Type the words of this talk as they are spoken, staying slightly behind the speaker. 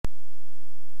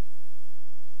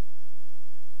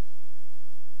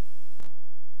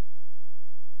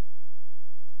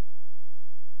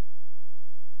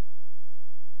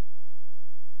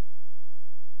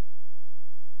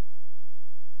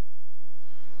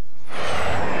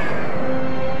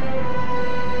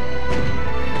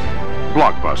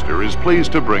Blockbuster is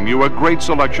pleased to bring you a great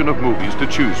selection of movies to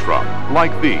choose from,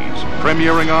 like these,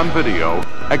 premiering on video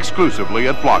exclusively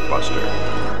at Blockbuster.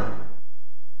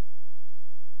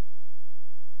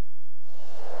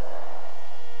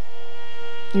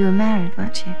 You were married,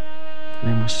 weren't you? Her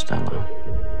name was Stella.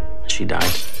 She died.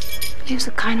 Leaves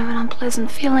a kind of an unpleasant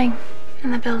feeling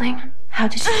in the building. How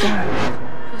did she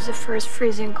die? It was the first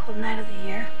freezing cold night of the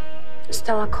year.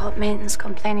 Stella called maintenance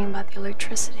complaining about the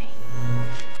electricity.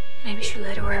 Maybe she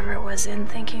led whoever it was in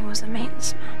thinking it was a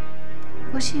maintenance man.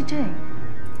 What's she doing?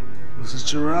 This is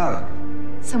Gerard.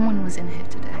 Someone was in here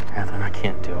today. Catherine, I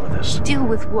can't deal with this. Deal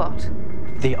with what?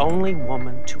 The only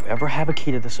woman to ever have a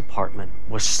key to this apartment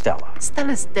was Stella.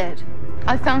 Stella's dead.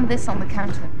 I found this on the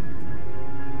counter.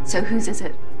 So whose is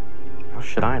it? How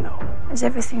should I know? Is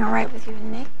everything all right with you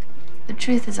and Nick? The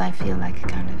truth is I feel like a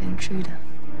kind of intruder.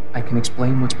 I can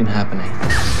explain what's been happening.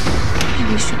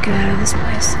 Maybe you should get out of this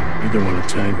place. You don't want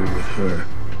to tangle with her.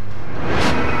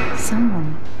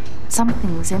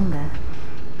 Something was in there.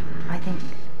 I think.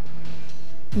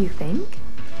 You think?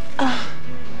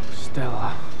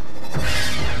 Stella.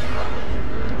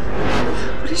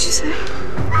 What did you say?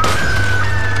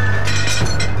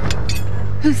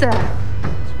 Who's there?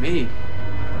 It's me.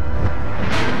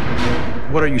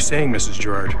 What are you saying, Mrs.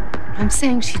 Gerard? I'm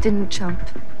saying she didn't jump.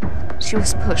 She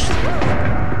was pushed.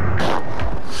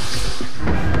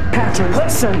 Catherine,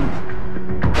 listen!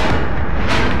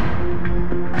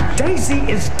 Daisy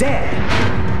is dead!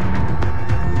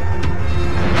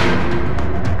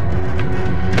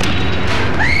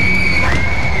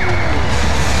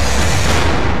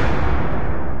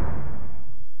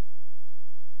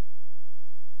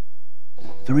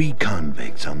 Three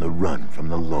convicts on the run from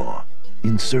the law,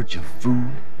 in search of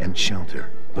food and shelter.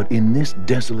 But in this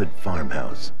desolate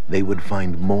farmhouse, they would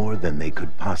find more than they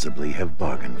could possibly have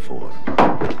bargained for.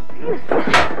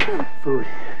 Food.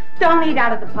 Don't eat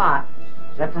out of the pot.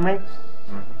 Is that for me?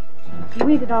 If you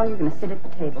eat it all, you're gonna sit at the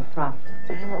table proper.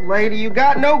 Damn it, lady, you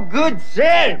got no good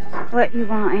sense! What you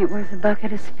want ain't worth a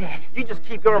bucket of spit. You just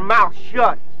keep your mouth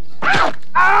shut. Ow!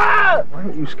 Ah! Why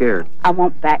aren't you scared? I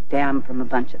won't back down from a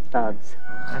bunch of thugs.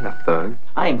 I'm a thug.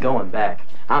 I ain't going back.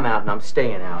 I'm out and I'm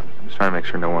staying out. I'm just trying to make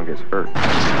sure no one gets hurt.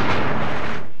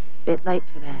 Bit late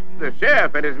for that. The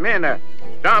sheriff and his men are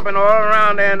stomping all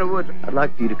around there in the woods. I'd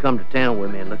like for you to come to town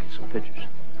with me and look at some pictures.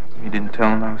 You didn't tell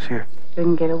him I was here.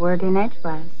 Couldn't get a word in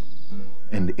edgewise.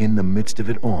 And in the midst of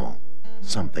it all,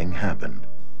 something happened.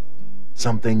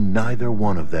 Something neither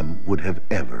one of them would have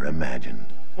ever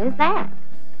imagined. Who's that?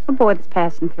 A boy that's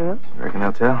passing through. You reckon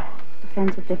they'll tell?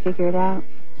 Depends if they figure it out.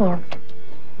 Him.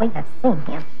 We have seen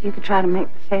him. You could try to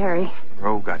make the ferry.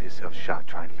 Monroe got himself shot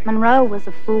trying to make Monroe was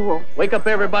a fool. Wake up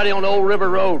everybody on the Old River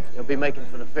Road. They'll be making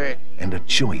for the ferry. And a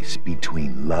choice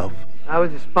between love I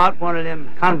was to spot one of them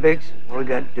convicts. All we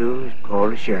got to do is call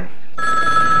the sheriff.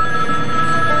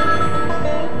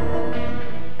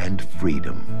 and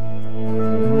freedom.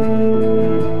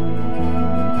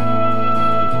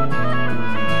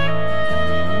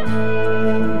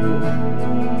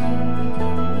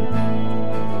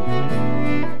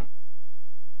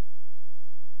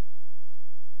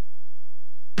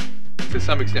 To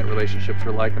some extent, relationships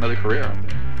are like another career, aren't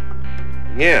they?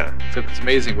 Yeah. Except it's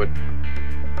amazing what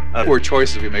poor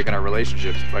choices we make in our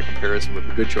relationships by comparison with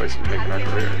the good choices we make in our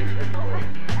career.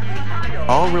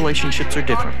 All relationships are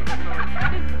different.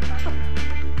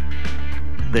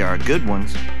 There are good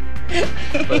ones,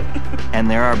 and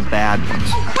there are bad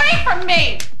ones. Away from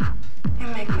me! You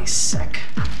make me sick.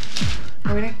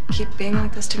 Are we gonna keep being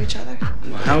like this to each other?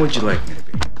 Well, how would you like me to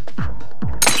be?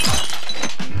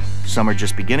 Some are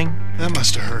just beginning. That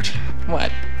must have hurt.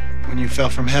 What? When you fell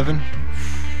from heaven?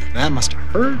 That must have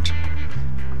hurt.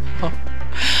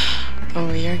 Oh,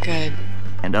 you're good.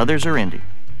 And others are ending.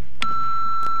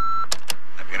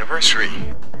 Happy anniversary.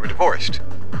 We're divorced.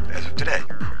 As of today.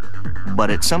 But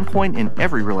at some point in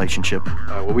every relationship,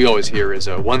 What we always hear is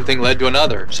one thing led to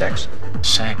another. Sex.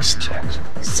 Sex.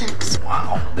 Sex.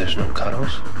 Wow. There's no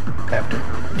cuddles, Captain.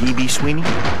 D.B. Sweeney,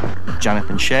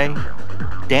 Jonathan Shea,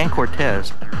 Dan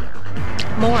Cortez,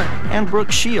 More. and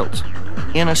Brooke Shields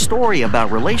in a story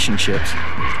about relationships.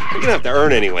 You don't have to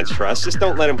earn anyone's trust. Just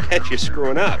don't let them catch you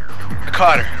screwing up.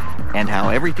 Carter. And how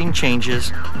everything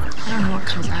changes. I don't know what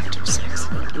comes after sex.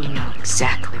 You know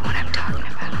exactly what I'm talking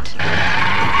about.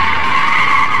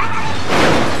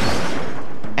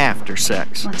 After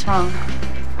sex. What's wrong?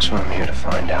 That's what I'm here to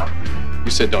find out.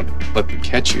 You said don't let them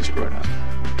catch you screwing up.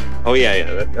 Oh,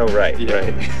 yeah. Oh, right,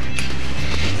 right.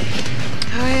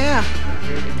 Oh, yeah.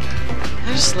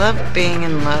 I just love being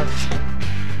in love.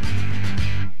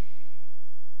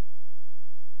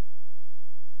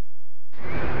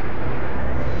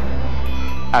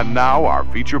 And now our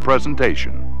feature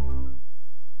presentation.